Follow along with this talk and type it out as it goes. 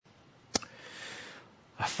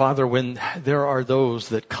Father, when there are those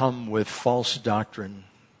that come with false doctrine,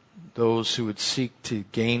 those who would seek to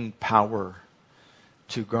gain power,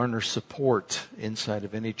 to garner support inside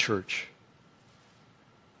of any church,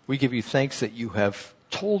 we give you thanks that you have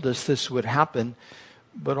told us this would happen,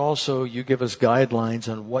 but also you give us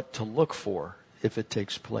guidelines on what to look for if it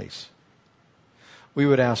takes place. We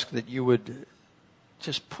would ask that you would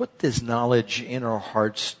just put this knowledge in our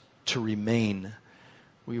hearts to remain.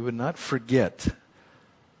 We would not forget.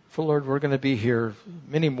 For Lord, we're going to be here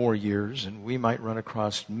many more years, and we might run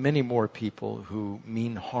across many more people who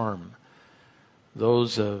mean harm.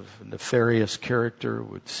 Those of nefarious character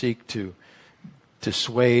would seek to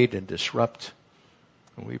dissuade and disrupt.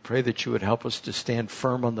 And we pray that you would help us to stand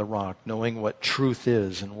firm on the rock, knowing what truth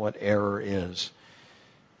is and what error is.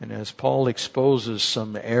 And as Paul exposes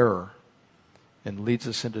some error and leads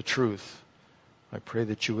us into truth, I pray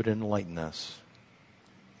that you would enlighten us.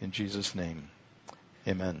 In Jesus' name,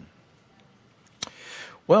 amen.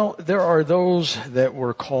 Well, there are those that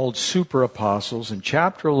were called super apostles in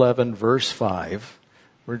chapter 11, verse 5.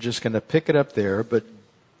 We're just going to pick it up there, but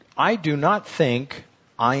I do not think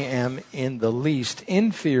I am in the least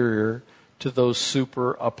inferior to those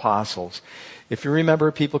super apostles. If you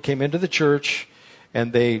remember, people came into the church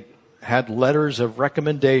and they had letters of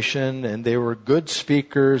recommendation, and they were good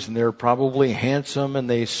speakers, and they were probably handsome, and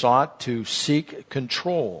they sought to seek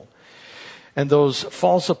control. And those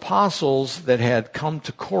false apostles that had come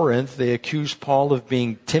to Corinth, they accused Paul of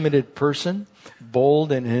being a timid person,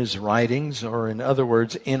 bold in his writings, or in other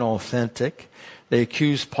words, inauthentic. They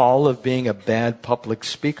accused Paul of being a bad public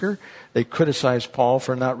speaker. They criticized Paul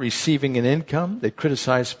for not receiving an income. They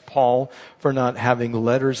criticized Paul for not having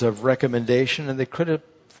letters of recommendation. And they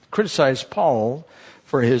criticized Paul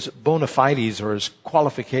for his bona fides, or his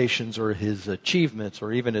qualifications, or his achievements,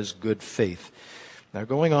 or even his good faith. Now,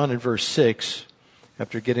 going on in verse 6,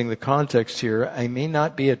 after getting the context here, I may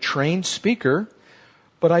not be a trained speaker,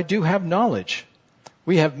 but I do have knowledge.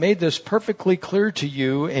 We have made this perfectly clear to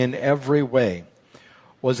you in every way.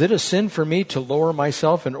 Was it a sin for me to lower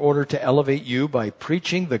myself in order to elevate you by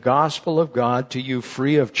preaching the gospel of God to you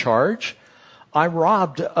free of charge? I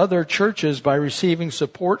robbed other churches by receiving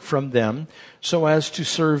support from them so as to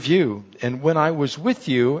serve you. And when I was with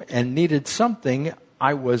you and needed something,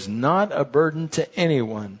 I was not a burden to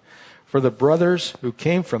anyone. For the brothers who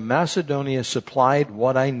came from Macedonia supplied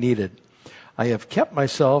what I needed. I have kept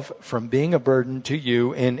myself from being a burden to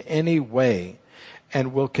you in any way,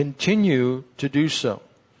 and will continue to do so.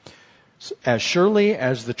 As surely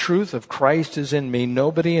as the truth of Christ is in me,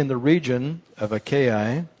 nobody in the region of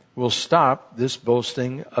Achaia will stop this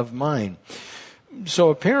boasting of mine. So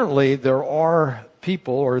apparently there are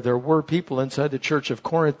people, or there were people inside the church of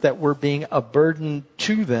Corinth that were being a burden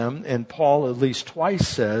to them, and Paul at least twice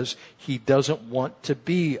says he doesn't want to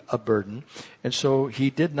be a burden, and so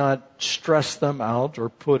he did not stress them out or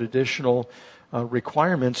put additional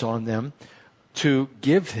requirements on them to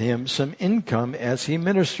give him some income as he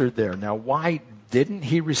ministered there. Now, why didn't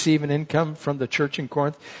he receive an income from the church in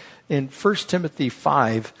Corinth? In 1 Timothy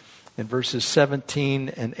 5, in verses 17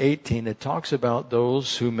 and 18, it talks about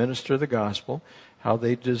those who minister the gospel, how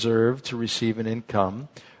they deserve to receive an income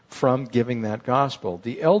from giving that gospel.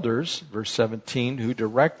 The elders, verse 17, who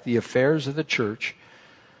direct the affairs of the church,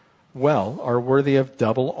 well, are worthy of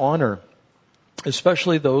double honor,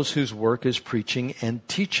 especially those whose work is preaching and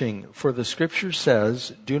teaching. For the scripture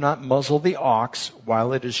says, do not muzzle the ox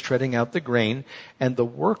while it is treading out the grain, and the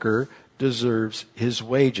worker deserves his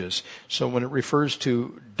wages. So when it refers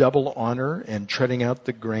to double honor and treading out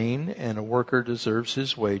the grain, and a worker deserves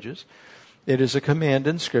his wages, it is a command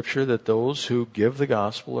in Scripture that those who give the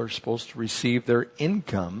gospel are supposed to receive their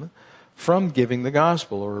income from giving the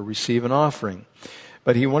gospel, or receive an offering.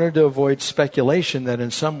 But he wanted to avoid speculation that in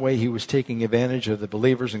some way he was taking advantage of the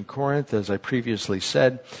believers in Corinth, as I previously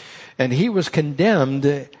said. And he was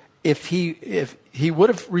condemned if he would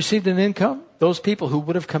have received an income. Those people who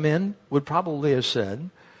would have come in would probably have said,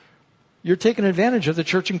 you're taking advantage of the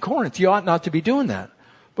church in Corinth. You ought not to be doing that.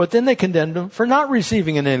 But then they condemned him for not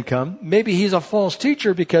receiving an income. Maybe he's a false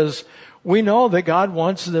teacher, because we know that God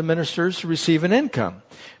wants the ministers to receive an income.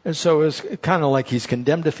 And so it's kind of like he's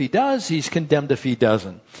condemned if he does, he's condemned if he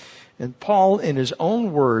doesn't. And Paul, in his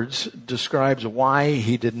own words, describes why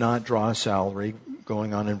he did not draw a salary,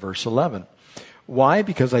 going on in verse 11. Why?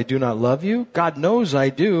 Because I do not love you? God knows I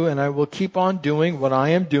do, and I will keep on doing what I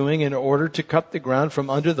am doing in order to cut the ground from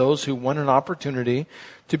under those who want an opportunity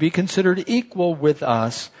to be considered equal with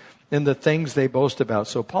us in the things they boast about.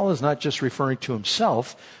 So Paul is not just referring to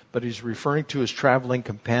himself, but he's referring to his traveling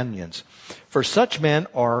companions. For such men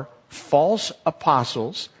are false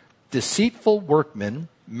apostles, deceitful workmen,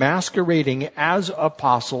 masquerading as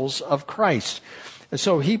apostles of Christ. And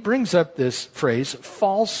so he brings up this phrase,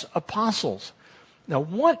 false apostles. Now,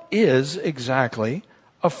 what is exactly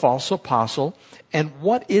a false apostle, and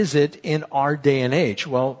what is it in our day and age?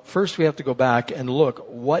 Well, first we have to go back and look,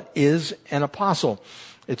 what is an apostle?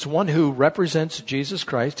 It's one who represents Jesus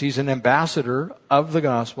Christ. He's an ambassador of the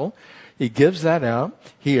gospel. He gives that out.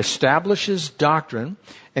 He establishes doctrine,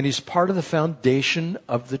 and he's part of the foundation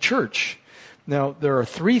of the church. Now, there are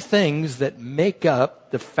three things that make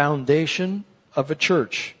up the foundation of a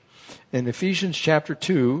church. In Ephesians chapter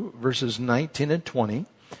 2, verses 19 and 20, it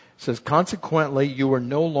says, "Consequently, you are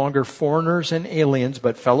no longer foreigners and aliens,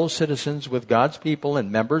 but fellow citizens with God's people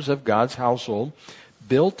and members of God's household,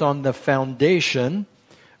 built on the foundation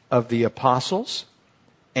of the apostles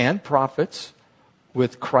and prophets,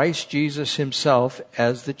 with Christ Jesus himself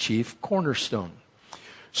as the chief cornerstone."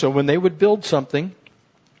 So when they would build something,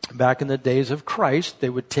 back in the days of Christ, they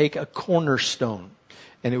would take a cornerstone,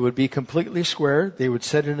 and it would be completely square. They would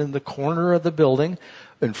set it in the corner of the building,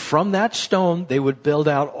 and from that stone, they would build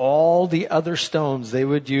out all the other stones. They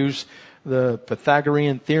would use the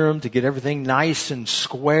Pythagorean theorem to get everything nice and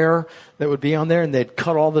square that would be on there, and they'd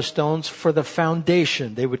cut all the stones for the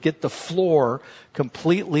foundation. They would get the floor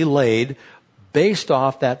completely laid based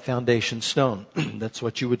off that foundation stone. That's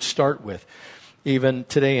what you would start with. Even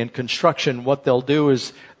today in construction, what they'll do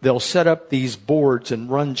is they'll set up these boards and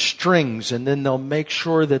run strings, and then they'll make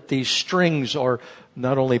sure that these strings are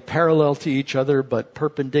not only parallel to each other, but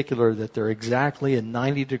perpendicular, that they're exactly a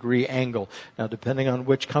 90-degree angle. Now, depending on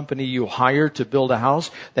which company you hire to build a house,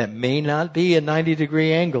 that may not be a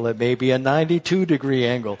 90-degree angle. It may be a 92-degree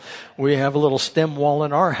angle. We have a little stem wall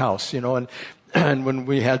in our house, and when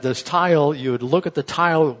we had this tile, you would look at the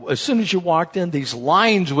tile. As soon as you walked in, these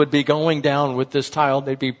lines would be going down with this tile.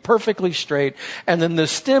 They'd be perfectly straight. And then the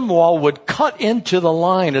stem wall would cut into the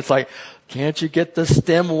line. It's like, can't you get the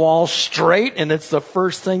stem wall straight? And it's the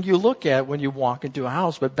first thing you look at when you walk into a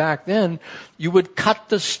house. But back then, you would cut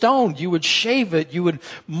the stone. You would shave it. You would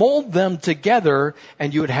mold them together,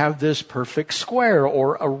 and you would have this perfect square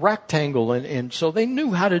or a rectangle. And so they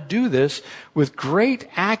knew how to do this with great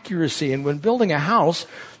accuracy. And when building a house,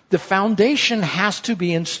 the foundation has to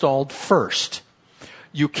be installed first.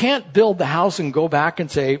 You can't build the house and go back and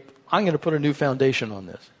say, I'm going to put a new foundation on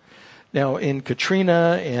this. Now, in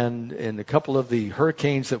Katrina and in a couple of the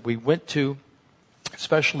hurricanes that we went to,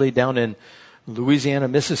 especially down in Louisiana,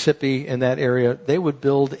 Mississippi, in that area, they would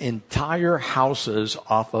build entire houses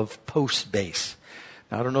off of post base.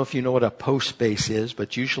 Now, I don't know if you know what a post base is,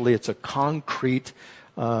 but usually it's a concrete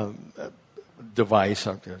device,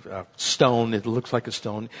 a stone. It looks like a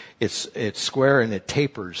stone. It's square and it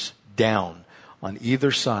tapers down on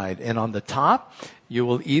either side. And on the top, you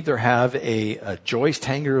will either have a joist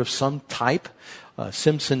hanger of some type,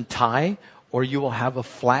 Simpson tie, or you will have a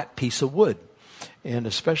flat piece of wood. And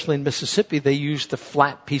especially in Mississippi, they used a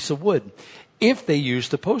flat piece of wood. If they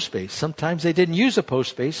used a post base, sometimes they didn't use a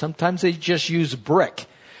post base. Sometimes they just used brick.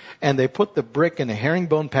 And they put the brick in a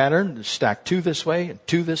herringbone pattern, stacked two this way, and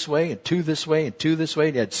two this way, and two this way, and two this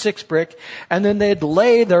way. They had 6 brick. And then they'd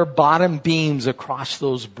lay their bottom beams across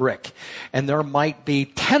those brick. And there might be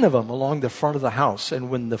 10 of them along the front of the house.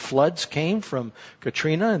 And when the floods came from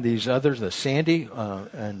Katrina and these others, the Sandy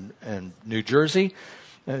and New Jersey,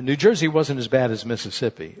 New Jersey wasn't as bad as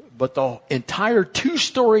Mississippi. But the entire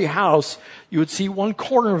 2-story house, you would see one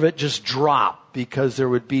corner of it just drop because there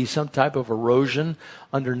would be some type of erosion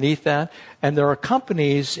underneath that. And there are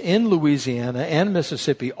companies in Louisiana and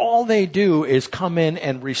Mississippi, all they do is come in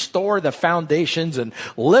and restore the foundations and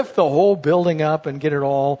lift the whole building up and get it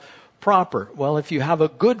all proper. Well, if you have a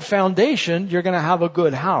good foundation, you're going to have a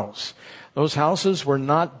good house. Those houses were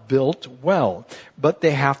not built well, but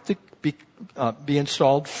they have to be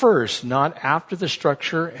installed first, not after the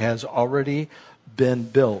structure has already been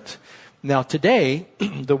built. Now today,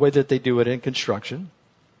 the way that they do it in construction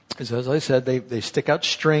is, as I said, they stick out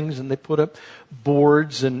strings and they put up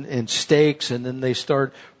boards and stakes, and then they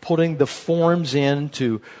start putting the forms in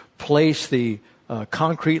to place the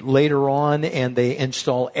concrete later on, and they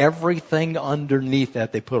install everything underneath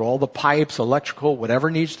that. They put all the pipes, electrical,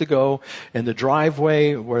 whatever needs to go in the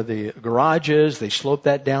driveway where the garage is. They slope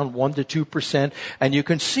that down 1% to 2%. And you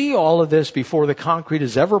can see all of this before the concrete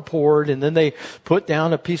is ever poured. And then they put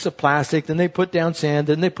down a piece of plastic, then they put down sand,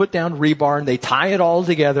 then they put down rebar, and they tie it all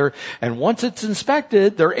together. And once it's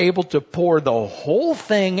inspected, they're able to pour the whole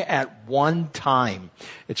thing at one time.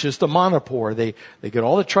 It's just a monopore. They get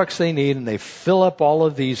all the trucks they need and they fill up all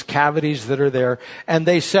of these cavities that are there and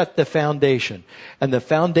they set the foundation. And the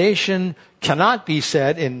foundation cannot be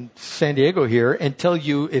set in San Diego here until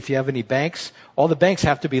if you have any banks, all the banks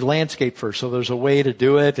have to be landscaped first. So there's a way to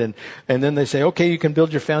do it. And then they say, okay, you can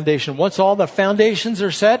build your foundation. Once all the foundations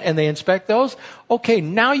are set and they inspect those, okay,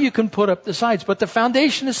 now you can put up the sides. But the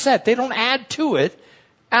foundation is set. They don't add to it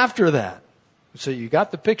after that. So you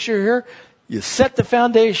got the picture here. You set the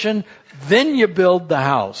foundation, then you build the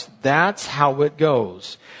house. That's how it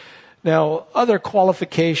goes. Now, other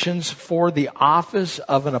qualifications for the office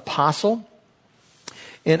of an apostle.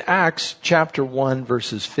 In Acts chapter 1,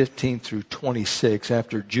 verses 15 through 26,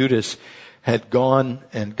 after Judas had gone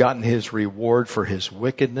and gotten his reward for his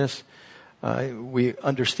wickedness, we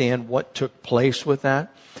understand what took place with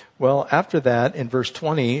that. Well, after that, in verse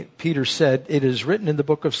 20, Peter said, "It is written in the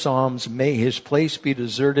book of Psalms, may his place be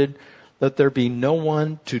deserted, let there be no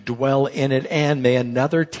one to dwell in it, and may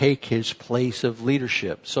another take his place of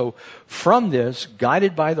leadership." So from this,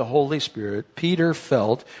 guided by the Holy Spirit, Peter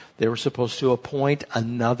felt they were supposed to appoint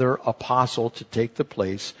another apostle to take the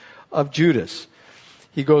place of Judas.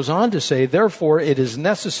 He goes on to say, "Therefore it is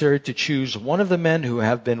necessary to choose one of the men who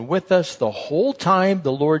have been with us the whole time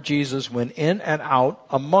the Lord Jesus went in and out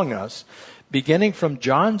among us, beginning from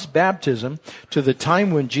John's baptism to the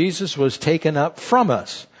time when Jesus was taken up from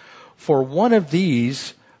us. For one of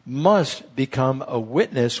these must become a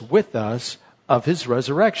witness with us of his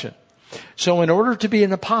resurrection." So in order to be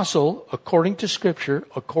an apostle, according to Scripture,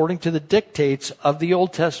 according to the dictates of the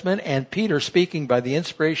Old Testament, and Peter speaking by the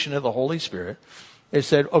inspiration of the Holy Spirit, they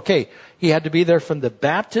said, okay, he had to be there from the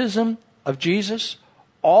baptism of Jesus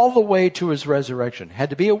all the way to his resurrection. Had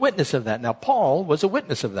to be a witness of that. Now, Paul was a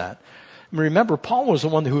witness of that. Remember, Paul was the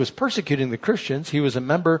one who was persecuting the Christians. He was a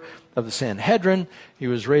member of the Sanhedrin. He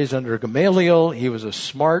was raised under Gamaliel. He was a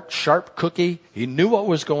smart, sharp cookie. He knew what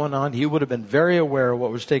was going on. He would have been very aware of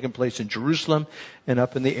what was taking place in Jerusalem and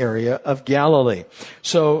up in the area of Galilee.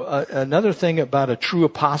 So another thing about a true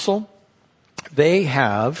apostle, they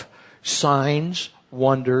have signs,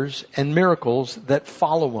 wonders, and miracles that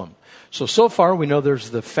follow them. So far we know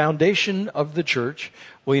there's the foundation of the church.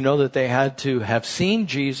 We know that they had to have seen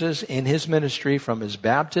Jesus in his ministry from his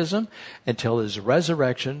baptism until his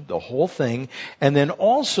resurrection, the whole thing. And then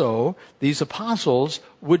also these apostles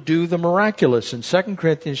would do the miraculous. In 2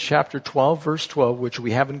 Corinthians chapter 12, verse 12, which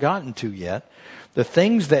we haven't gotten to yet, the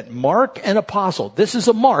things that mark an apostle. This is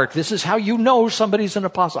a mark. This is how you know somebody's an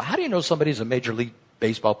apostle. How do you know somebody's a Major League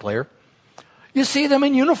Baseball player? You see them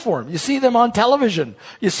in uniform. You see them on television.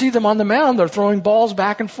 You see them on the mound. They're throwing balls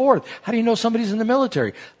back and forth. How do you know somebody's in the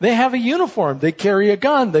military? They have a uniform. They carry a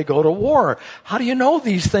gun. They go to war. How do you know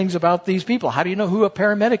these things about these people? How do you know who a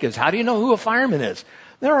paramedic is? How do you know who a fireman is?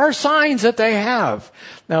 There are signs that they have.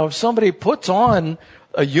 Now, if somebody puts on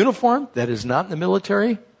a uniform that is not in the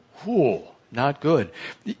military, whew, not good.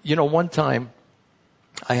 You know, one time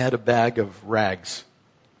I had a bag of rags.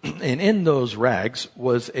 And in those rags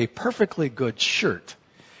was a perfectly good shirt.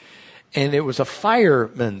 And it was a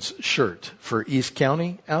fireman's shirt for East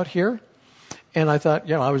County out here. And I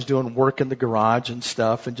thought, I was doing work in the garage and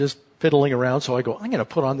stuff and just fiddling around. So I go, I'm going to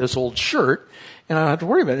put on this old shirt and I don't have to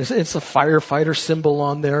worry about it. It's a firefighter symbol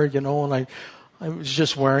on there, and I was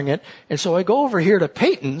just wearing it. And so I go over here to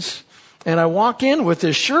Peyton's and I walk in with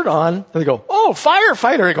this shirt on and they go, "Oh,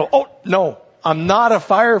 firefighter." I go, "Oh, no. I'm not a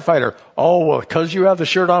firefighter." "Oh, well, because you have the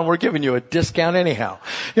shirt on, we're giving you a discount anyhow."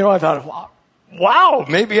 I thought, wow,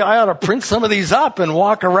 maybe I ought to print some of these up and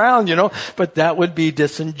walk around, But that would be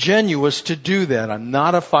disingenuous to do that. I'm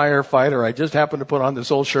not a firefighter. I just happened to put on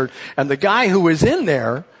this old shirt. And the guy who was in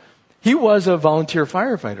there, he was a volunteer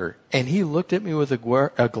firefighter. And he looked at me with a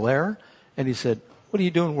glare, and he said, "What are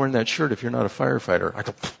you doing wearing that shirt if you're not a firefighter?" I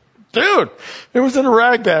go, "Dude, it was in a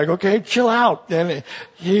rag bag, okay? Chill out." And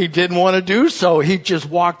he didn't want to do so. He just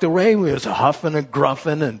walked away. He was huffing and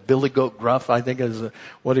gruffing, and Billy Goat Gruff, I think is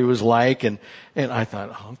what he was like. And I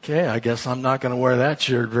thought, okay, I guess I'm not going to wear that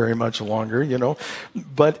shirt very much longer,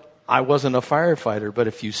 But I wasn't a firefighter. But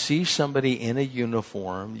if you see somebody in a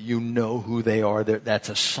uniform, you know who they are. That's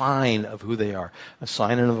a sign of who they are. A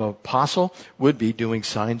sign of an apostle would be doing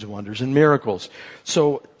signs, wonders, and miracles.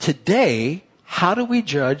 So today, how do we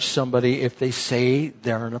judge somebody if they say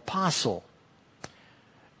they're an apostle?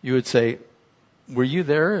 You would say, were you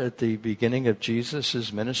there at the beginning of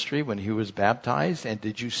Jesus' ministry when he was baptized? And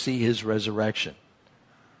did you see his resurrection?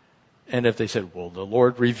 And if they said, well, the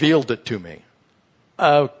Lord revealed it to me.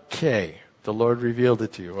 Okay, the Lord revealed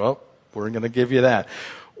it to you. Well, we're going to give you that.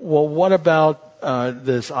 Well, what about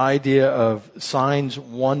this idea of signs,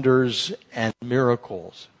 wonders, and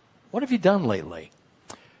miracles? What have you done lately?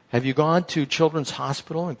 Have you gone to Children's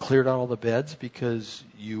Hospital and cleared out all the beds because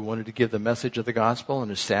you wanted to give the message of the gospel and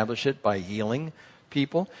establish it by healing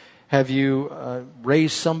people? Have you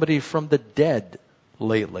raised somebody from the dead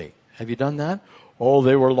lately? Have you done that? Oh,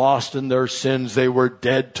 they were lost in their sins. They were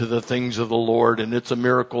dead to the things of the Lord, and it's a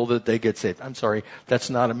miracle that they get saved. I'm sorry, that's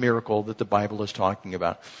not a miracle that the Bible is talking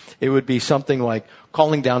about. It would be something like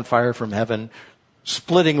calling down fire from heaven,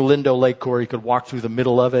 splitting Lindo Lake Corps. You could walk through the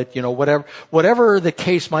middle of it. Whatever the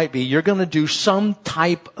case might be, you're going to do some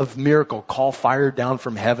type of miracle. Call fire down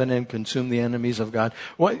from heaven and consume the enemies of God.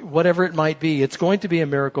 Whatever it might be, it's going to be a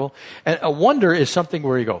miracle. And a wonder is something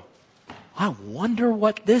where you go, I wonder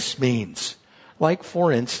what this means. Like,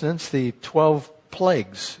 for instance, the 12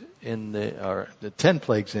 plagues or the 10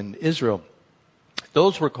 plagues in Israel.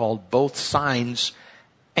 Those were called both signs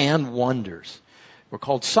and wonders. Were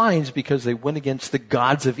called signs because they went against the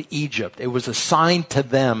gods of Egypt. It was a sign to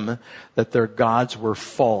them that their gods were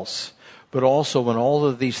false. But also when all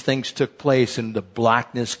of these things took place and the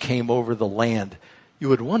blackness came over the land, you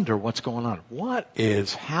would wonder what's going on. What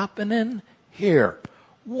is happening here?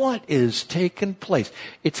 What is taking place?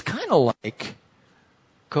 It's kind of like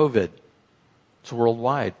COVID. It's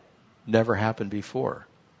worldwide. Never happened before.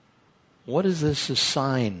 What is this a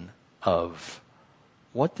sign of?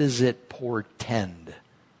 What does it portend?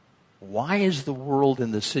 Why is the world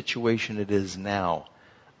in the situation it is now?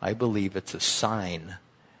 I believe it's a sign,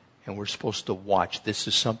 and we're supposed to watch. This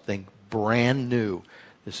is something brand new.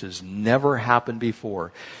 This has never happened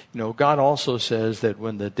before. God also says that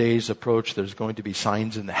when the days approach, there's going to be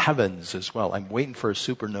signs in the heavens as well. I'm waiting for a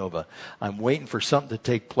supernova. I'm waiting for something to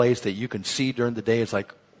take place that you can see during the day. It's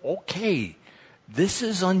like, okay, this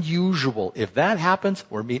is unusual. If that happens,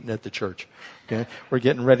 we're meeting at the church. Okay? We're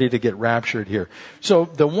getting ready to get raptured here. So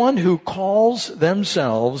the one who calls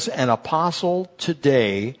themselves an apostle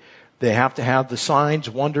today, they have to have the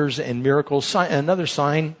signs, wonders, and miracles. Another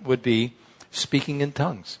sign would be speaking in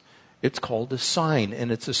tongues. It's called a sign,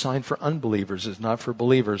 and it's a sign for unbelievers. It's not for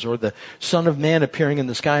believers. Or the Son of Man appearing in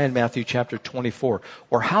the sky in Matthew chapter 24.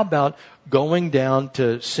 Or how about going down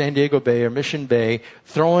to San Diego Bay or Mission Bay,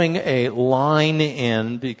 throwing a line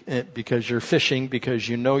in because you're fishing, because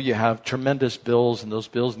you know you have tremendous bills, and those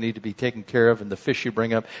bills need to be taken care of, and the fish you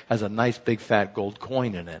bring up has a nice big fat gold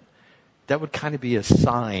coin in it. That would kind of be a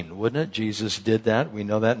sign, wouldn't it? Jesus did that. We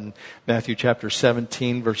know that in Matthew chapter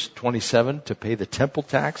 17, verse 27, to pay the temple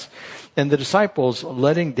tax. And the disciples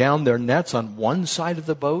letting down their nets on one side of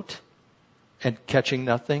the boat and catching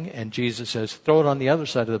nothing. And Jesus says, throw it on the other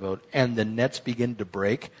side of the boat. And the nets begin to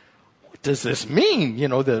break. What does this mean?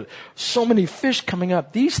 So many fish coming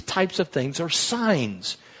up. These types of things are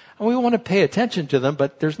signs. And we want to pay attention to them,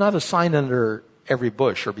 but there's not a sign under every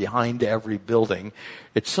bush or behind every building.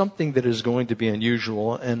 It's something that is going to be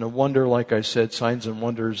unusual. And a wonder, like I said, signs and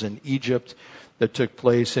wonders in Egypt that took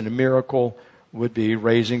place, and a miracle would be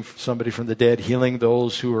raising somebody from the dead, healing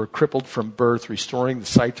those who are crippled from birth, restoring the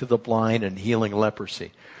sight to the blind, and healing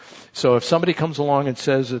leprosy. So if somebody comes along and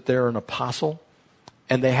says that they're an apostle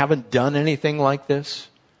and they haven't done anything like this,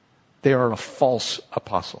 they are a false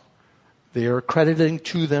apostle. They are crediting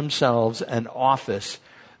to themselves an office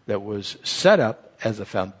that was set up as a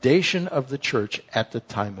foundation of the church at the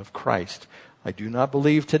time of Christ. I do not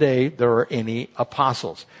believe today there are any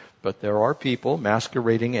apostles, but there are people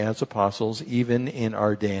masquerading as apostles even in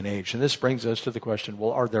our day and age. And this brings us to the question,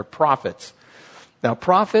 well, are there prophets? Now,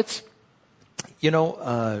 prophets,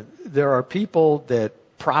 there are people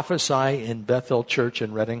that prophesy in Bethel Church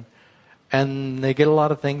in Redding, and they get a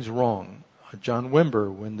lot of things wrong. John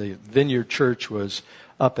Wimber, when the Vineyard Church was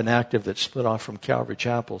up and active that split off from Calvary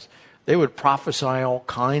Chapels, they would prophesy all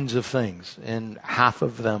kinds of things, and half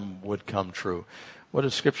of them would come true. What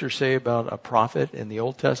does Scripture say about a prophet in the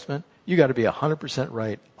Old Testament? You got to be 100%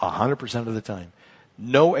 right 100% of the time.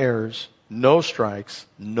 No errors, no strikes,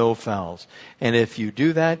 no fouls. And if you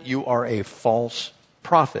do that, you are a false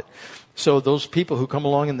prophet. So those people who come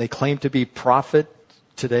along and they claim to be prophet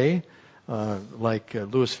today, like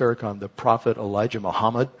Louis Farrakhan, the prophet Elijah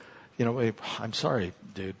Muhammad, I'm sorry,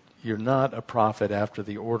 dude, you're not a prophet after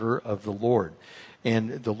the order of the Lord.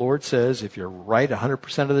 And the Lord says if you're right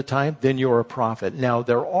 100% of the time, then you're a prophet. Now,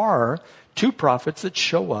 there are two prophets that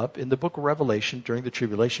show up in the book of Revelation during the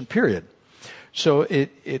tribulation period. So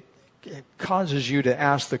it causes you to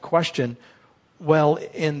ask the question, well,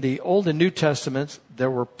 in the Old and New Testaments,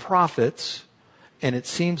 there were prophets, and it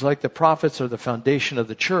seems like the prophets are the foundation of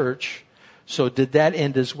the church. So did that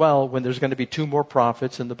end as well when there's going to be two more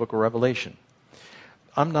prophets in the book of Revelation?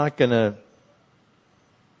 I'm not going to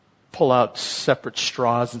pull out separate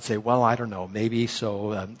straws and say, well, I don't know, maybe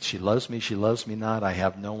so. She loves me not. I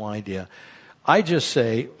have no idea. I just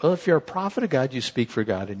say, well, if you're a prophet of God, you speak for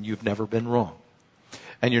God, and you've never been wrong.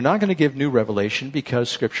 And you're not going to give new revelation because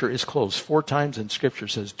Scripture is closed. 4 times in Scripture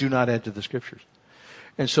says, do not add to the Scriptures.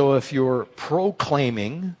 And so if you're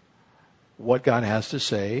proclaiming what God has to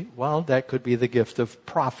say, well, that could be the gift of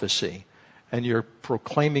prophecy. And you're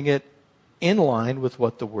proclaiming it in line with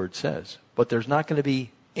what the Word says. But there's not going to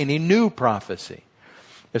be any new prophecy.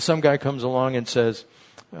 If some guy comes along and says,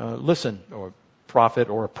 listen, or prophet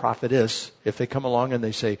or a prophetess, if they come along and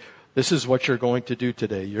they say, this is what you're going to do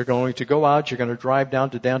today. You're going to go out, you're going to drive down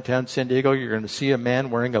to downtown San Diego, you're going to see a man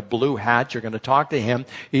wearing a blue hat, you're going to talk to him,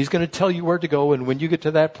 he's going to tell you where to go, and when you get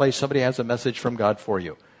to that place, somebody has a message from God for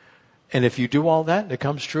you. And if you do all that and it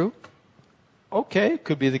comes true, okay, it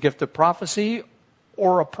could be the gift of prophecy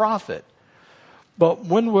or a prophet. But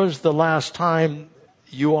when was the last time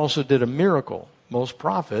you also did a miracle? Most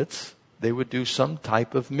prophets, they would do some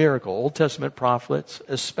type of miracle. Old Testament prophets,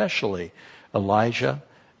 especially Elijah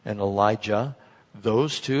and Elijah,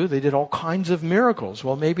 those two, they did all kinds of miracles.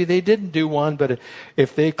 Well, maybe they didn't do one, but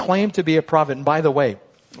if they claim to be a prophet, and by the way,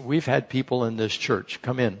 we've had people in this church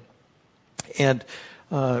come in, and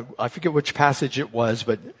I forget which passage it was,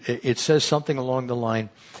 but it says something along the line,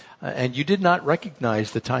 and you did not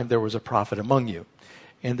recognize the time there was a prophet among you.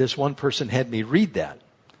 And this one person had me read that.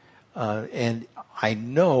 And I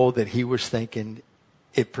know that he was thinking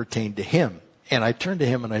it pertained to him. And I turned to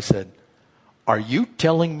him and I said, are you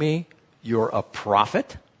telling me you're a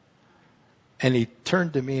prophet? And he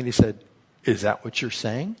turned to me and he said, is that what you're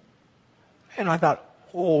saying? And I thought,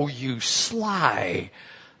 oh, you sly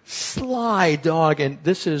dog. And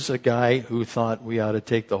this is a guy who thought we ought to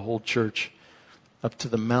take the whole church up to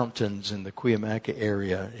the mountains in the Cuyamaca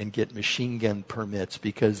area and get machine gun permits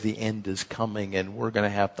because the end is coming and we're going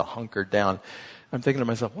to have to hunker down. I'm thinking to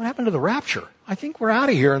myself, what happened to the rapture? I think we're out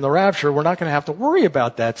of here in the rapture. We're not going to have to worry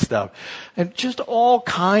about that stuff. And just all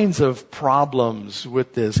kinds of problems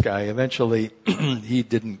with this guy. Eventually, he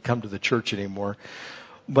didn't come to the church anymore.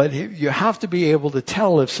 But you have to be able to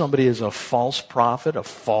tell if somebody is a false prophet, a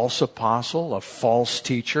false apostle, a false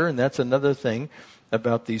teacher. And that's another thing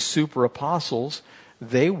about these super apostles.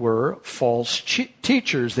 They were false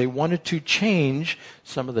teachers. They wanted to change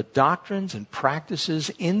some of the doctrines and practices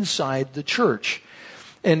inside the church.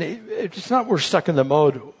 And it's not we're stuck in the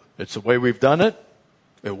mode, it's the way we've done it.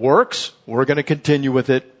 It works. We're going to continue with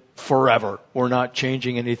it forever. We're not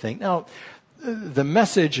changing anything. Now, the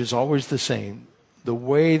message is always the same. The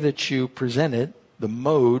way that you present it, the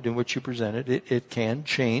mode in which you present it, it can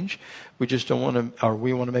change. We just don't want to, or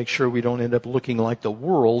we want to make sure we don't end up looking like the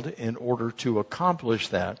world in order to accomplish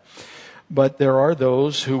that. But there are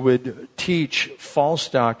those who would teach false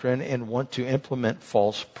doctrine and want to implement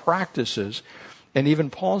false practices. And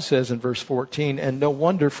even Paul says in verse 14, and no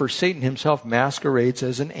wonder, for Satan himself masquerades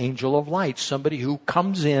as an angel of light, somebody who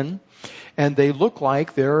comes in and they look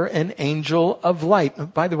like they're an angel of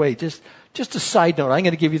light. By the way, just a side note, I'm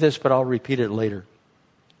going to give you this, but I'll repeat it later.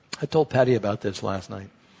 I told Patty about this last night.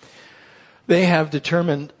 They have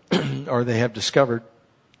determined, or they have discovered,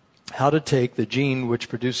 how to take the gene which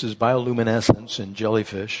produces bioluminescence in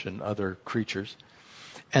jellyfish and other creatures,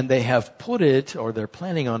 and they have put it, or they're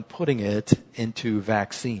planning on putting it, into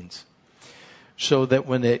vaccines. So that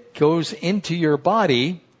when it goes into your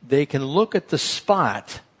body, they can look at the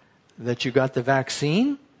spot that you got the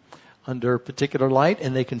vaccine under particular light,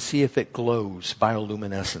 and they can see if it glows,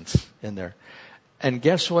 bioluminescence in there. And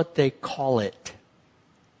guess what they call it?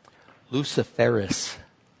 Luciferus.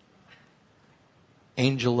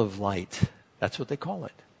 Angel of light. That's what they call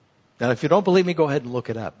it. Now, if you don't believe me, go ahead and look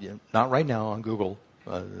it up. Not right now on Google,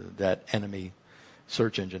 that enemy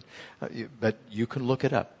search engine. But you can look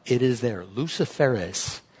it up. It is there.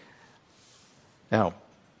 Luciferus. Now,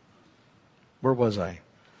 where was I?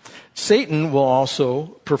 Satan will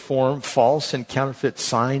also perform false and counterfeit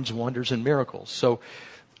signs, wonders, and miracles. So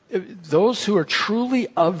those who are truly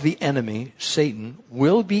of the enemy, Satan,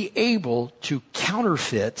 will be able to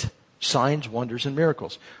counterfeit signs, wonders, and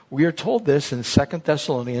miracles. We are told this in 2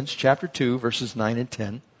 Thessalonians chapter 2, verses 9 and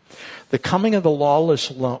 10. The coming of the lawless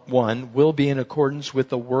one will be in accordance with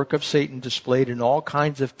the work of Satan displayed in all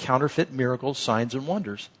kinds of counterfeit miracles, signs, and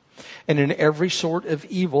wonders, and in every sort of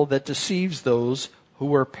evil that deceives those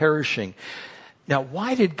who are perishing. Now,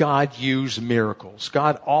 why did God use miracles?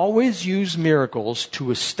 God always used miracles to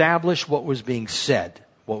establish what was being said,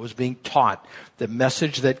 what was being taught. The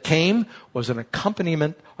message that came was an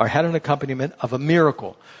accompaniment, or had an accompaniment of a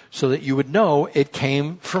miracle, so that you would know it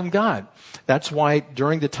came from God. That's why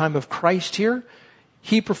during the time of Christ here,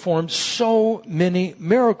 he performed so many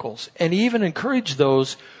miracles. And he even encouraged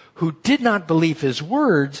those who did not believe his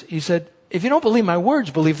words. He said, if you don't believe my words,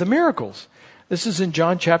 believe the miracles. This is in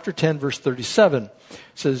John chapter 10, verse 37. It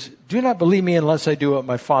says, do not believe me unless I do what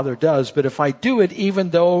my Father does. But if I do it,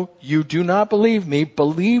 even though you do not believe me,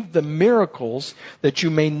 believe the miracles, that you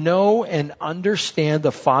may know and understand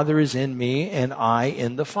the Father is in me and I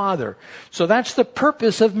in the Father. So that's the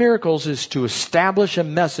purpose of miracles, is to establish a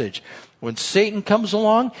message. When Satan comes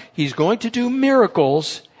along, he's going to do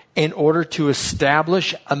miracles in order to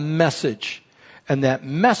establish a message. And that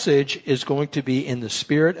message is going to be in the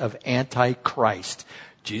spirit of Antichrist.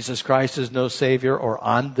 Jesus Christ is no Savior, or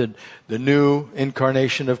I'm the new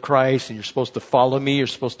incarnation of Christ, and you're supposed to follow me, you're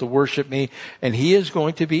supposed to worship me. And he is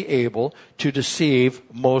going to be able to deceive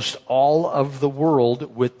most all of the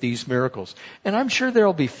world with these miracles. And I'm sure there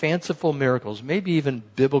will be fanciful miracles, maybe even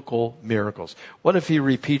biblical miracles. What if he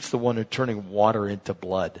repeats the one of turning water into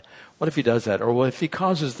blood? What if he does that? Or what if he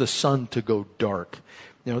causes the sun to go dark?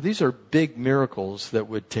 You know, these are big miracles that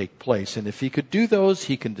would take place. And if he could do those,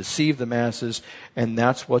 he can deceive the masses, and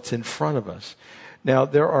that's what's in front of us. Now,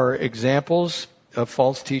 there are examples of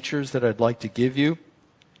false teachers that I'd like to give you.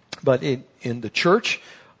 But in the church,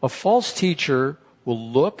 a false teacher will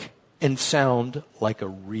look and sound like a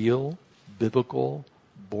real, biblical,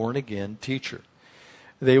 born-again teacher.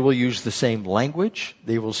 They will use the same language.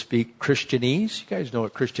 They will speak Christianese. You guys know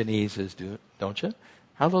what Christianese is, don't you?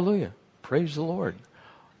 Hallelujah. Praise the Lord.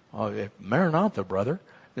 Oh, Maranatha, brother.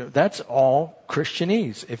 That's all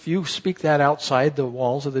Christianese. If you speak that outside the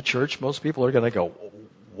walls of the church, most people are going to go,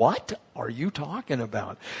 what are you talking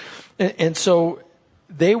about? And so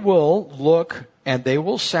they will look and they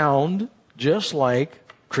will sound just like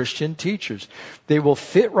Christian teachers. They will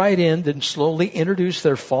fit right in and slowly introduce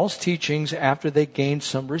their false teachings after they gain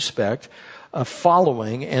some respect,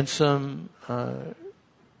 following, and some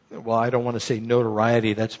well, I don't want to say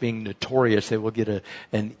notoriety. That's being notorious. They will get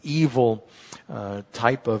an evil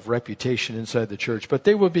type of reputation inside the church. But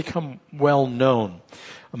they will become well known.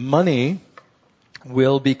 Money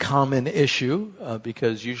will become an issue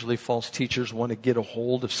because usually false teachers want to get a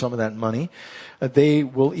hold of some of that money. They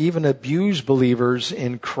will even abuse believers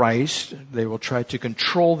in Christ. They will try to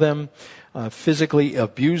control them, physically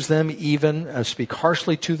abuse them, even speak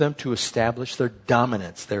harshly to them to establish their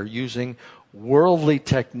dominance. They're using worldly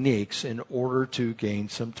techniques in order to gain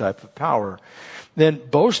some type of power. Then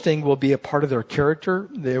boasting will be a part of their character.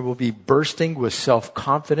 They will be bursting with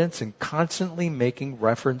self-confidence and constantly making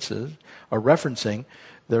referencing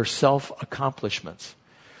their self-accomplishments.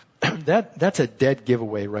 That's a dead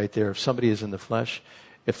giveaway right there. If somebody is in the flesh,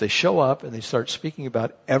 if they show up and they start speaking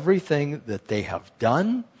about everything that they have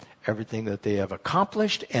done, everything that they have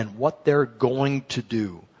accomplished, and what they're going to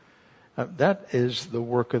do, that is the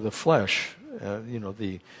work of the flesh.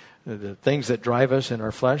 The things that drive us in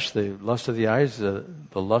our flesh, the lust of the eyes, the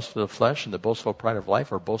lust of the flesh, and the boastful pride of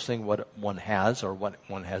life are boasting what one has or what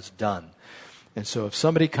one has done. And so if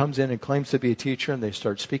somebody comes in and claims to be a teacher and they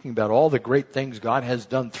start speaking about all the great things God has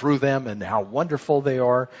done through them and how wonderful they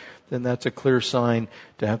are, then that's a clear sign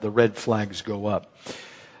to have the red flags go up.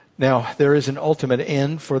 Now, there is an ultimate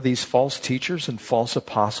end for these false teachers and false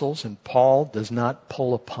apostles, and Paul does not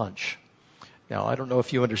pull a punch. Now, I don't know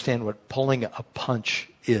if you understand what pulling a punch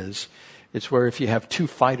is. It's where if you have two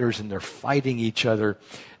fighters and they're fighting each other,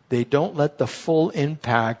 they don't let the full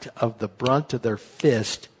impact of the brunt of their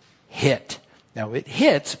fist hit. Now, it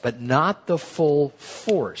hits, but not the full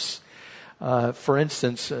force. For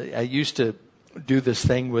instance, I used to do this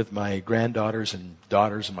thing with my granddaughters and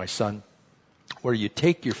daughters and my son, where you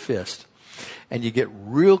take your fist and you get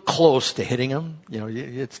real close to hitting them. You know,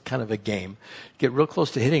 it's kind of a game. Get real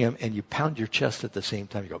close to hitting them and you pound your chest at the same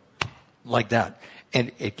time. You go like that.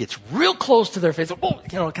 And it gets real close to their face. Oh, it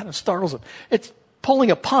kind of startles them. It's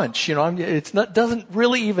pulling a punch, it's not, doesn't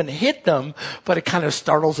really even hit them, but it kind of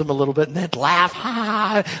startles them a little bit, and they'd laugh,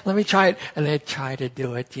 let me try it. And they'd try to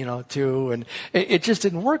do it, too. And it just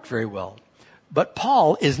didn't work very well. But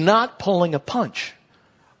Paul is not pulling a punch.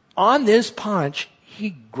 On this punch,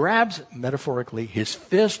 he grabs, metaphorically, his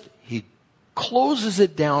fist, he closes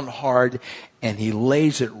it down hard, and he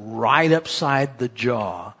lays it right upside the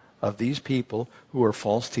jaw of these people who are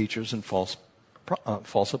false teachers and false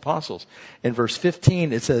apostles. In verse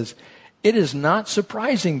 15, it says, "It is not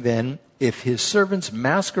surprising then if his servants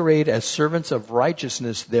masquerade as servants of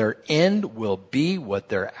righteousness, their end will be what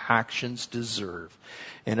their actions deserve."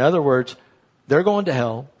 In other words, they're going to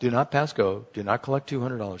hell. Do not pass go. Do not collect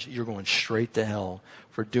 $200. You're going straight to hell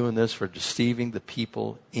for doing this, for deceiving the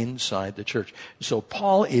people inside the church. So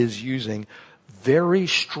Paul is using very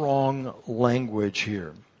strong language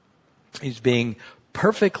here. He's being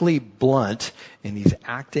perfectly blunt, and he's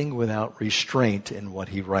acting without restraint in what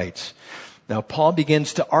he writes. Now, Paul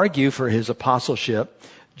begins to argue for his apostleship,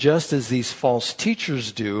 just as these false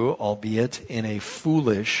teachers do, albeit in a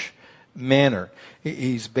foolish manner.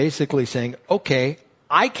 He's basically saying, okay,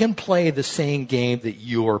 I can play the same game that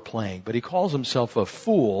you're playing, but he calls himself a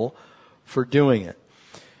fool for doing it.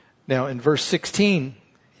 Now, in verse 16,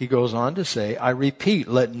 he goes on to say, I repeat,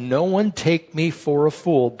 let no one take me for a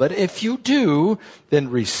fool, but if you do, then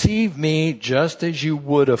receive me just as you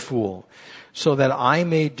would a fool, so that I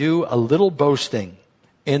may do a little boasting.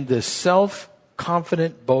 In this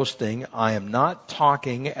self-confident boasting, I am not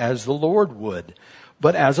talking as the Lord would,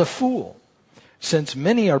 but as a fool. Since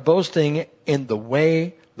many are boasting in the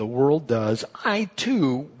way the world does, I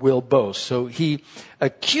too will boast. So he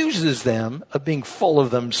accuses them of being full of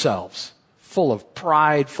themselves, full of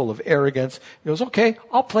pride, full of arrogance. He goes, okay,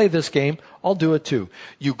 I'll play this game. I'll do it too.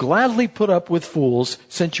 You gladly put up with fools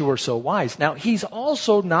since you are so wise. Now, he's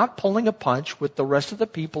also not pulling a punch with the rest of the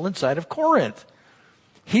people inside of Corinth.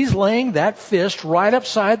 He's laying that fist right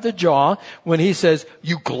upside the jaw when he says,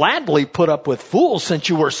 you gladly put up with fools since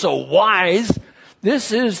you were so wise.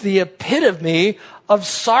 This is the epitome of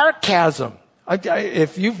sarcasm.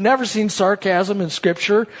 If you've never seen sarcasm in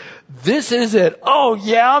Scripture, this is it. Oh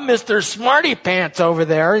yeah, Mr. Smarty Pants over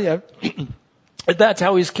there. That's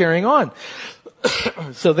how he's carrying on.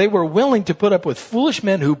 So they were willing to put up with foolish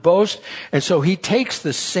men who boast, and so he takes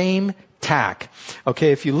the same tack.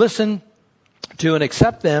 Okay, if you listen to and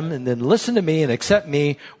accept them, and then listen to me and accept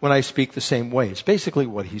me when I speak the same way. It's basically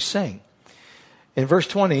what he's saying. In verse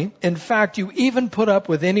 20, in fact, you even put up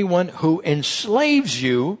with anyone who enslaves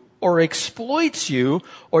you or exploits you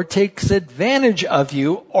or takes advantage of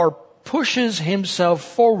you or pushes himself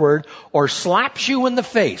forward or slaps you in the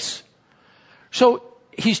face. So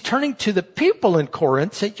he's turning to the people in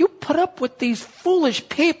Corinth, saying, you put up with these foolish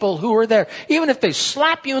people who are there, even if they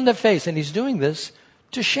slap you in the face. And he's doing this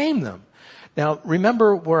to shame them. Now,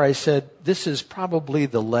 remember where I said this is probably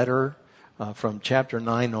the letter from chapter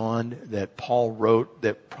 9 on that Paul wrote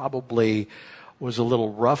that probably was a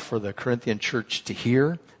little rough for the Corinthian church to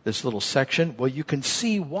hear, this little section. Well, you can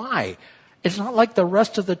see why. It's not like the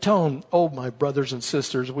rest of the tone. Oh, my brothers and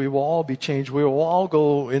sisters, we will all be changed. We will all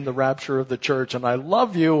go in the rapture of the church, and I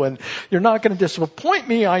love you, and you're not going to disappoint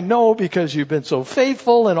me, I know, because you've been so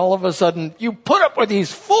faithful, and all of a sudden you put up with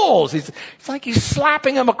these fools. It's like he's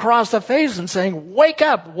slapping them across the face and saying, wake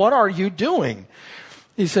up, what are you doing?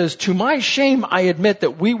 He says, to my shame, I admit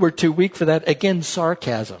that we were too weak for that. Again,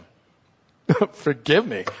 sarcasm. Forgive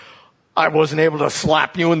me. I wasn't able to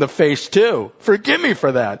slap you in the face too. Forgive me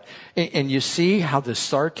for that. And you see how the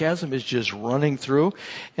sarcasm is just running through.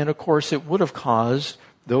 And of course, it would have caused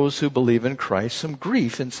those who believe in Christ some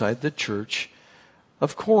grief inside the church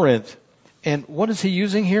of Corinth. And what is he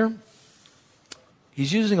using here?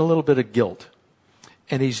 He's using a little bit of guilt.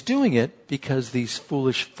 And he's doing it because these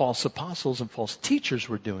foolish false apostles and false teachers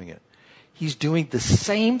were doing it. He's doing the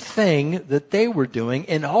same thing that they were doing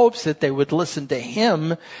in hopes that they would listen to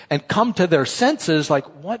him and come to their senses like,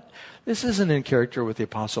 what? This isn't in character with the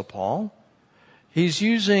Apostle Paul. He's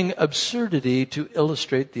using absurdity to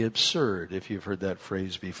illustrate the absurd, if you've heard that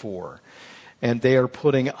phrase before. And they are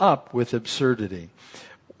putting up with absurdity.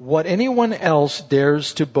 What anyone else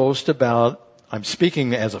dares to boast about, I'm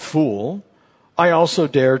speaking as a fool, I also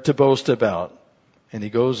dare to boast about. And he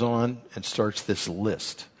goes on and starts this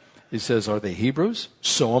list. He says, are they Hebrews?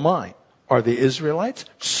 So am I. Are they Israelites?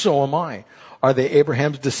 So am I. Are they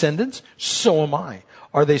Abraham's descendants? So am I.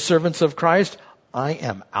 Are they servants of Christ? I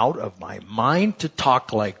am out of my mind to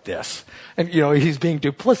talk like this. And, he's being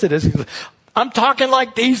duplicitous. He's, I'm talking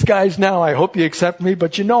like these guys now. I hope you accept me,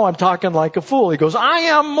 but I'm talking like a fool. He goes, I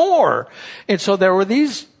am more. And so there were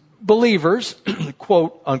these believers,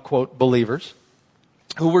 quote unquote believers,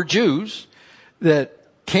 who were Jews that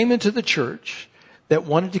came into the church that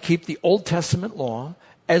wanted to keep the Old Testament law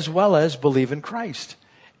as well as believe in Christ.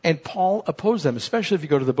 And Paul opposed them, especially if you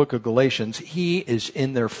go to the book of Galatians. He is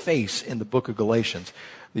in their face in the book of Galatians,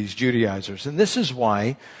 these Judaizers. And this is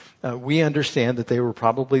why we understand that they were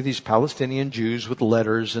probably these Palestinian Jews with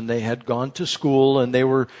letters, and they had gone to school, and they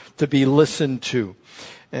were to be listened to.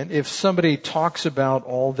 And if somebody talks about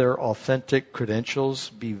all their authentic credentials,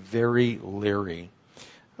 be very leery.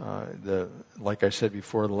 Like I said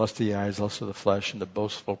before, the lust of the eyes, lust of the flesh, and the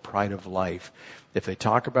boastful pride of life. If they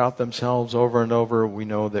talk about themselves over and over, we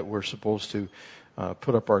know that we're supposed to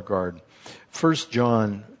put up our guard. 1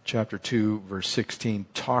 John chapter 2, verse 16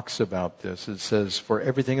 talks about this. It says, for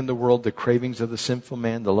everything in the world, the cravings of the sinful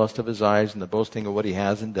man, the lust of his eyes, and the boasting of what he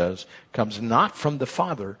has and does, comes not from the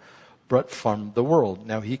Father, but from the world.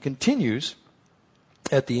 Now he continues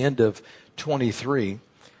at the end of 23,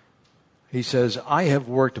 he says, I have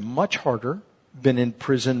worked much harder, been in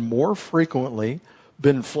prison more frequently,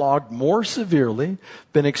 been flogged more severely,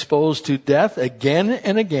 been exposed to death again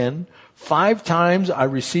and again. 5 times I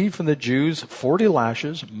received from the Jews 40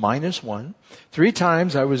 lashes, minus 1. 3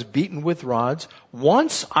 times I was beaten with rods.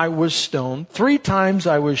 Once I was stoned. 3 times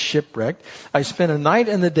I was shipwrecked. I spent a night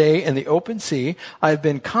and the day in the open sea. I have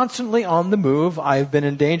been constantly on the move. I have been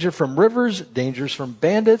in danger from rivers, dangers from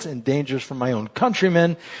bandits, and dangers from my own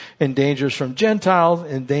countrymen, in dangers from Gentiles,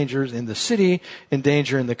 in dangers in the city, in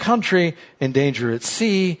danger in the country, in danger at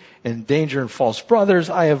sea, in danger in false brothers.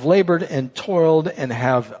 I have labored and toiled and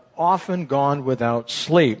have often gone without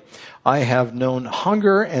sleep. I have known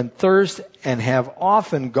hunger and thirst and have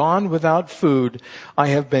often gone without food. I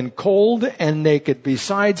have been cold and naked.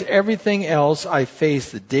 Besides everything else, I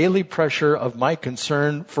face the daily pressure of my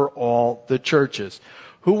concern for all the churches.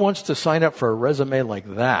 Who wants to sign up for a resume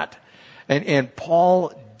like that? And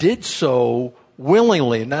Paul did so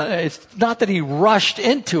willingly. Now, it's not that he rushed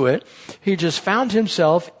into it. He just found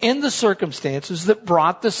himself in the circumstances that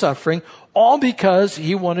brought the suffering, all because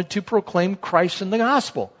he wanted to proclaim Christ and the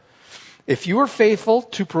gospel. If you are faithful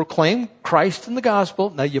to proclaim Christ and the gospel,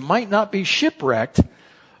 now you might not be shipwrecked,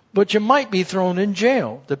 but you might be thrown in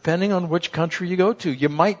jail, depending on which country you go to. You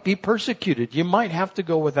might be persecuted. You might have to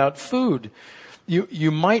go without food.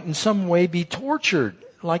 You might in some way be tortured.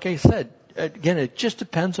 Like I said, again, it just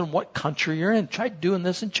depends on what country you're in. Try doing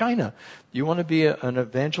this in China. You want to be an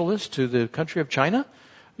evangelist to the country of China?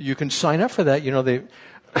 You can sign up for that. You know,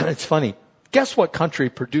 it's funny. Guess what country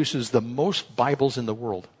produces the most Bibles in the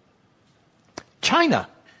world? China.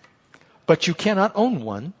 But you cannot own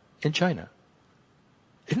one in China.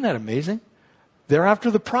 Isn't that amazing? They're after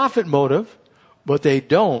the profit motive, but they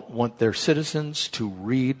don't want their citizens to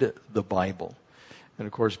read the Bible. And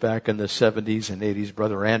of course, back in the 70s and 80s,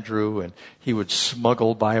 Brother Andrew, and he would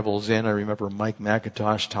smuggle Bibles in. I remember Mike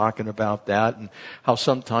McIntosh talking about that, and how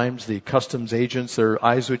sometimes the customs agents, their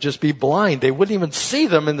eyes would just be blind. They wouldn't even see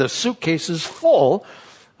them in the suitcases full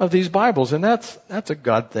of these Bibles. And that's a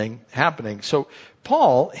God thing happening. So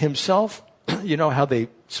Paul himself, you know how they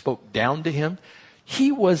spoke down to him?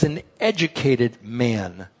 He was an educated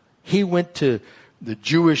man. He went to the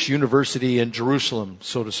Jewish university in Jerusalem,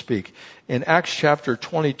 so to speak. In Acts chapter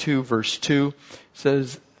 22, verse 2,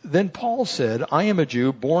 says, Then Paul said, I am a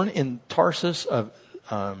Jew, born in Tarsus of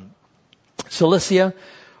Cilicia,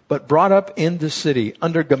 but brought up in the city.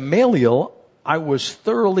 Under Gamaliel, I was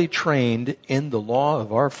thoroughly trained in the law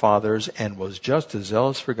of our fathers and was just as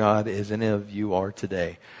zealous for God as any of you are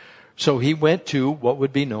today. So he went to what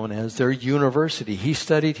would be known as their university. He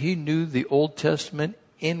studied, he knew the Old Testament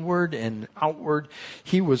inward and outward.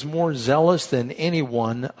 He was more zealous than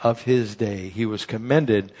anyone of his day. He was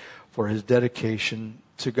commended for his dedication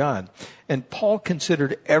to God. And Paul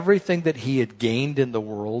considered everything that he had gained in the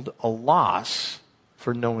world a loss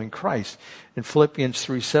for knowing Christ. In Philippians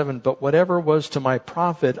 3:7, but whatever was to my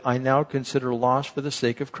profit, I now consider loss for the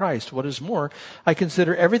sake of Christ. What is more, I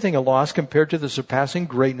consider everything a loss compared to the surpassing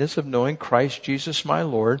greatness of knowing Christ Jesus my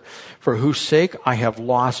Lord, for whose sake I have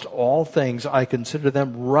lost all things. I consider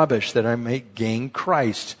them rubbish that I may gain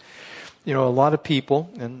Christ. You know, a lot of people,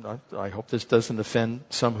 and I hope this doesn't offend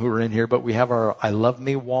some who are in here, but we have our I love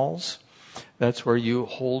me walls. That's where you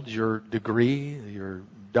hold your degree, your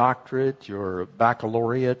doctorate, your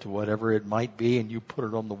baccalaureate, whatever it might be, and you put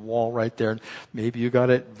it on the wall right there. And maybe you got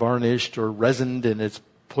it varnished or resined and it's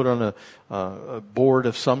put on a board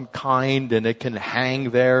of some kind and it can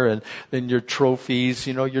hang there. And then your trophies,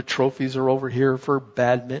 you know, your trophies are over here for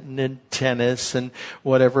badminton and tennis and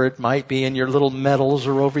whatever it might be. And your little medals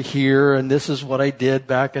are over here. And this is what I did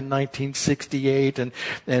back in 1968. And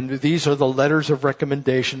these are the letters of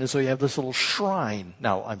recommendation. And so you have this little shrine.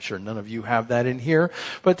 Now, I'm sure none of you have that in here,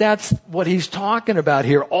 but that's what he's talking about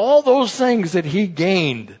here. All those things that he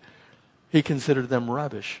gained, he considered them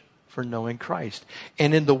rubbish for knowing Christ.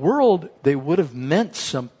 And in the world, they would have meant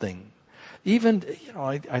something. Even, you know,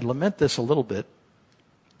 I lament this a little bit.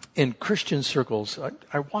 In Christian circles,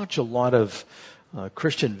 I watch a lot of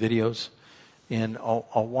Christian videos, and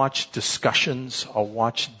I'll watch discussions, I'll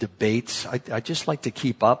watch debates. I just like to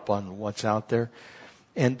keep up on what's out there.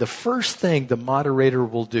 And the first thing the moderator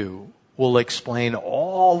will do will explain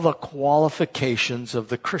all the qualifications of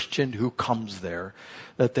the Christian who comes there.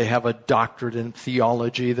 That they have a doctorate in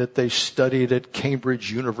theology, that they studied at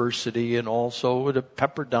Cambridge University and also at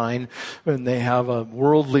Pepperdine, and they have a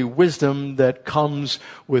worldly wisdom that comes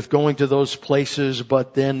with going to those places,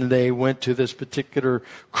 but then they went to this particular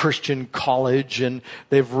Christian college and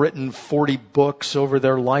they've written 40 books over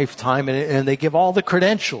their lifetime, and they give all the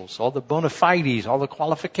credentials, all the bona fides, all the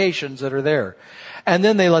qualifications that are there. And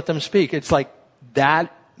then they let them speak. It's like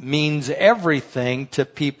that means everything to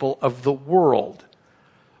people of the world.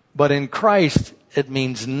 But in Christ, it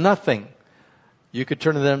means nothing. You could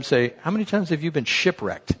turn to them and say, how many times have you been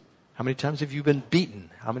shipwrecked? How many times have you been beaten?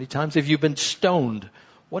 How many times have you been stoned?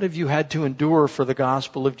 What have you had to endure for the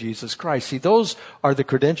gospel of Jesus Christ? See, those are the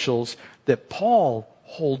credentials that Paul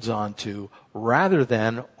holds on to rather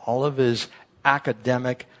than all of his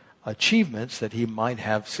academic achievements that he might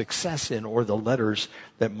have success in or the letters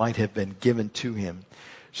that might have been given to him.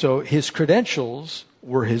 So his credentials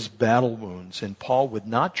were his battle wounds, and Paul would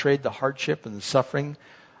not trade the hardship and the suffering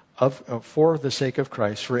for the sake of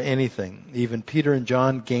Christ for anything. Even Peter and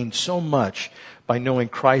John gained so much by knowing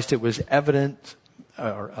Christ. It was evident,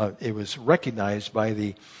 it was recognized by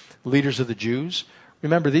the leaders of the Jews.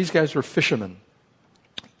 Remember, these guys were fishermen,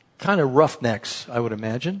 kind of roughnecks, I would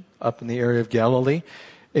imagine, up in the area of Galilee.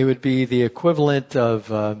 It would be the equivalent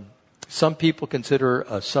of, some people consider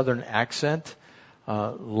a southern accent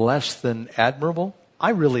less than admirable. I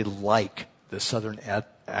really like the southern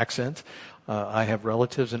accent. I have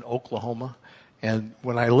relatives in Oklahoma, and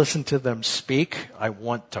when I listen to them speak, I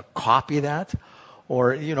want to copy that.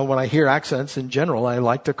 Or, when I hear accents in general, I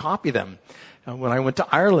like to copy them. When I went to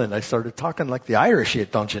Ireland, I started talking like the Irish,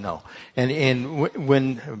 don't you know? And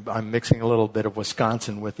when I'm mixing a little bit of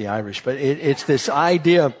Wisconsin with the Irish, but it's this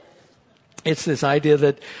idea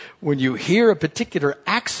that when you hear a particular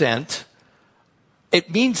accent, it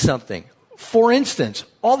means something. For instance,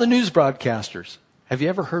 all the news broadcasters, have you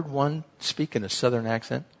ever heard one speak in a southern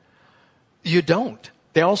accent? You don't.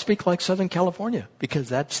 They all speak like Southern California because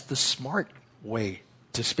that's the smart way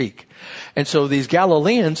to speak. And so these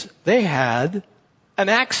Galileans, they had an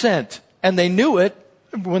accent, and they knew it.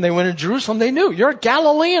 When they went to Jerusalem, they knew, you're a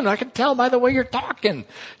Galilean. I can tell by the way you're talking.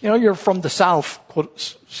 You're from the south,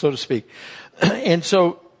 so to speak. And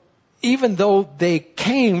so even though they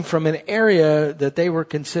came from an area that they were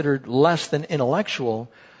considered less than intellectual,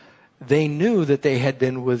 they knew that they had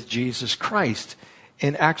been with Jesus Christ.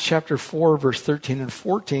 In Acts chapter 4, verse 13 and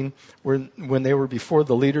 14, when they were before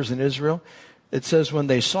the leaders in Israel, it says, when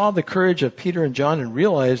they saw the courage of Peter and John and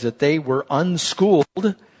realized that they were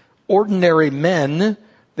unschooled, ordinary men,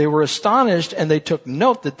 they were astonished, and they took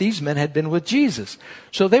note that these men had been with Jesus.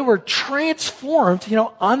 So they were transformed,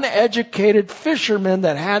 uneducated fishermen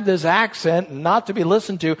that had this accent and not to be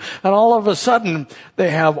listened to. And all of a sudden,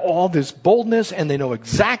 they have all this boldness, and they know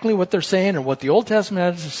exactly what they're saying and what the Old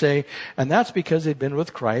Testament has to say. And that's because they'd been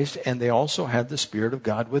with Christ, and they also had the Spirit of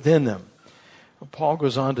God within them. Paul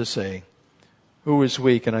goes on to say, who is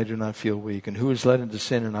weak and I do not feel weak? And who is led into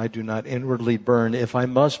sin and I do not inwardly burn? If I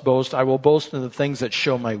must boast, I will boast in the things that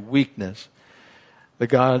show my weakness. The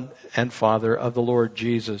God and Father of the Lord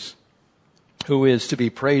Jesus, who is to be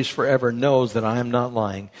praised forever, knows that I am not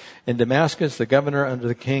lying. In Damascus, the governor under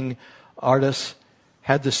the king Aretas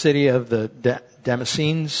had the city of the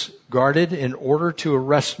Damascenes guarded in order to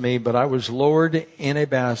arrest me, but I was lowered in a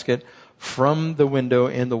basket from the window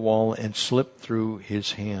in the wall and slipped through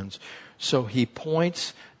his hands. So he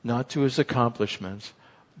points not to his accomplishments,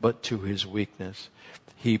 but to his weakness.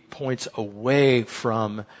 He points away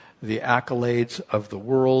from the accolades of the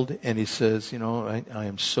world, and he says, I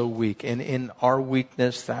am so weak. And in our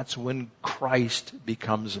weakness, that's when Christ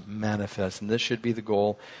becomes manifest. And this should be the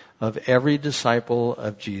goal of every disciple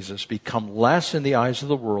of Jesus. Become less in the eyes of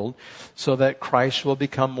the world so that Christ will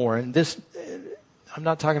become more. And this, I'm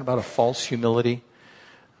not talking about a false humility.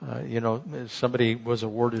 Somebody was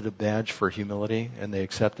awarded a badge for humility and they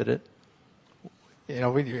accepted it.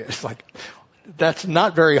 It's like, that's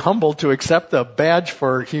not very humble to accept a badge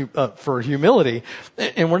for humility.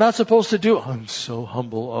 And we're not supposed to do, I'm so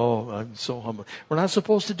humble. Oh, I'm so humble. We're not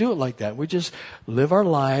supposed to do it like that. We just live our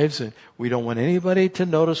lives, and we don't want anybody to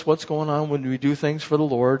notice what's going on when we do things for the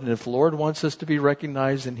Lord. And if the Lord wants us to be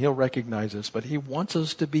recognized, then He'll recognize us. But He wants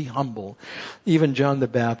us to be humble. Even John the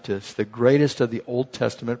Baptist, the greatest of the Old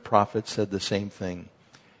Testament prophets, said the same thing.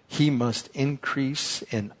 He must increase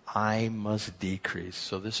and I must decrease.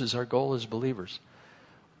 So this is our goal as believers.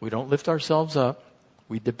 We don't lift ourselves up.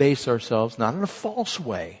 We debase ourselves, not in a false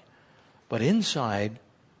way, but inside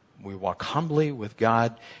we walk humbly with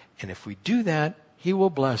God. And if we do that, He will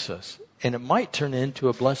bless us. And it might turn into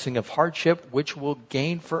a blessing of hardship, which will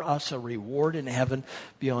gain for us a reward in heaven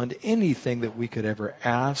beyond anything that we could ever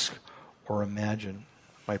ask or imagine.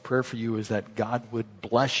 My prayer for you is that God would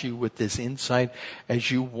bless you with this insight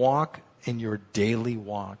as you walk in your daily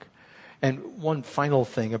walk. And one final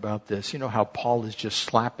thing about this, you know how Paul is just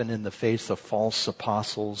slapping in the face the false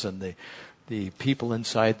apostles and the people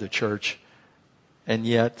inside the church. And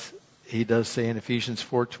yet he does say in Ephesians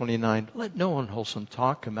 4:29, let no unwholesome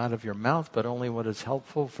talk come out of your mouth, but only what is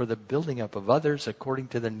helpful for the building up of others according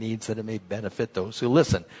to their needs, that it may benefit those who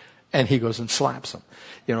listen. And he goes and slaps them.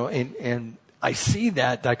 You know, and I see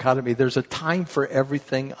that dichotomy. There's a time for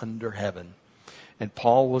everything under heaven. And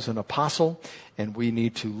Paul was an apostle, and we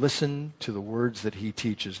need to listen to the words that he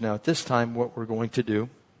teaches. Now, at this time, what we're going to do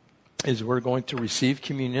is we're going to receive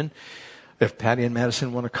communion. If Patty and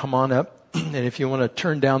Madison want to come on up, and if you want to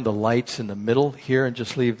turn down the lights in the middle here and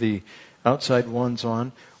just leave the outside ones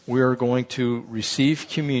on, we are going to receive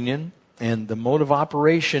communion. And the mode of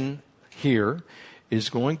operation here is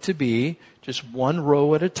going to be just one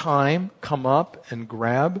row at a time, come up and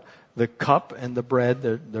grab the cup and the bread,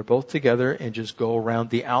 they're both together, and just go around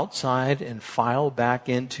the outside and file back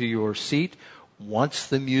into your seat. Once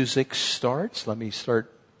the music starts, let me start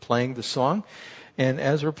playing the song. And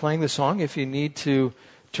as we're playing the song, if you need to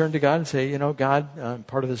turn to God and say, you know, God, I'm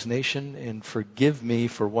part of this nation, and forgive me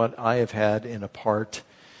for what I have had in a part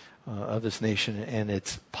of this nation and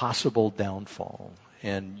its possible downfall.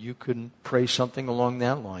 And you can pray something along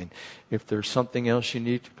that line. If there's something else you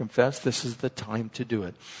need to confess, this is the time to do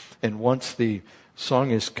it. And once the song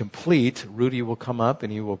is complete, Rudy will come up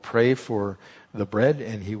and he will pray for the bread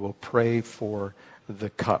and he will pray for the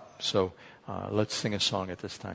cup. So let's sing a song at this time.